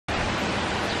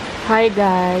Hi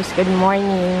guys, good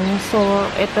morning. So,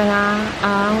 ito na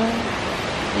ang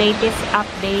latest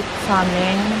update sa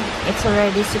amin. It's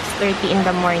already 6:30 in the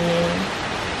morning.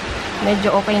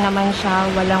 Medyo okay naman siya,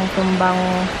 walang tumbang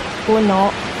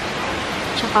puno.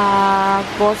 Tsaka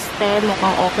poste,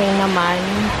 mukhang okay naman.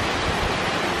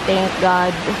 Thank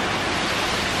God.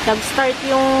 Nag-start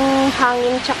yung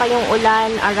hangin tsaka yung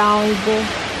ulan around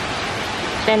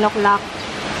 10 o'clock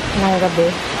ng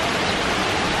gabi.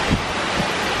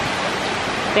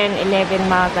 10,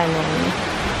 11, mga ganun.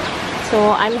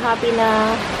 So, I'm happy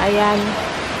na, ayan,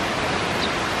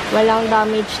 walang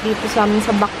damage dito sa amin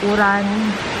sa bakuran.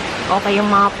 Okay yung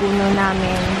mga puno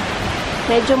namin.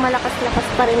 Medyo malakas-lakas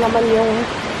pa rin naman yung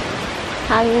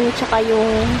hangin tsaka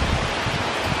yung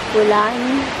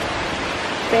ulan.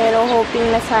 Pero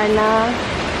hoping na sana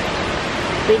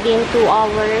within 2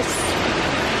 hours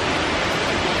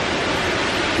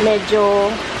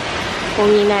medyo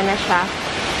humina na siya.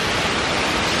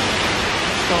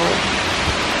 So,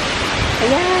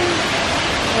 ayan.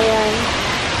 Ayan.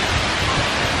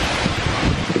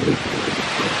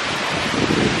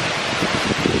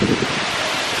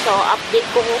 So, update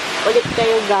ko ulit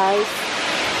kayo guys.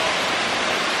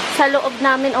 Sa loob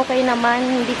namin okay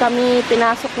naman. Hindi kami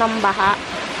pinasok ng baha.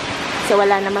 Kasi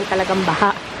wala naman talagang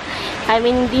baha. I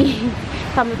mean, hindi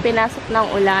kami pinasok ng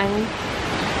ulan.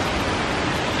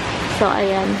 So,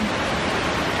 ayan.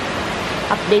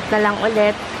 Update na lang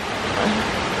ulit.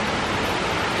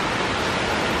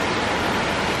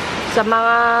 Sa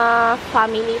mga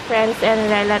family, friends,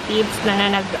 and relatives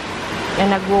na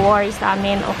nag-war sa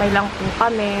amin, okay lang po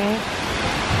kami.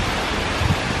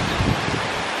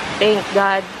 Thank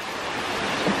God.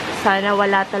 Sana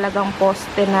wala talagang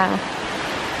poste na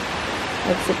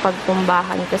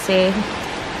nagsipagtumbahan kasi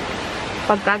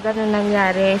pagka ganun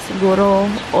nangyari, siguro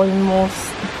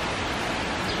almost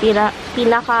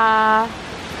pinaka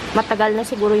matagal na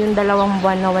siguro yung 2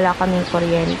 buwan na wala kaming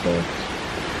kuryente.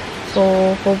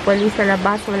 So, hopefully sa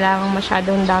labas walang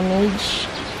masyadong damage.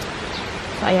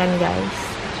 So, ayan guys.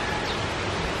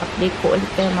 Update ko ulit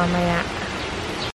kayo mamaya.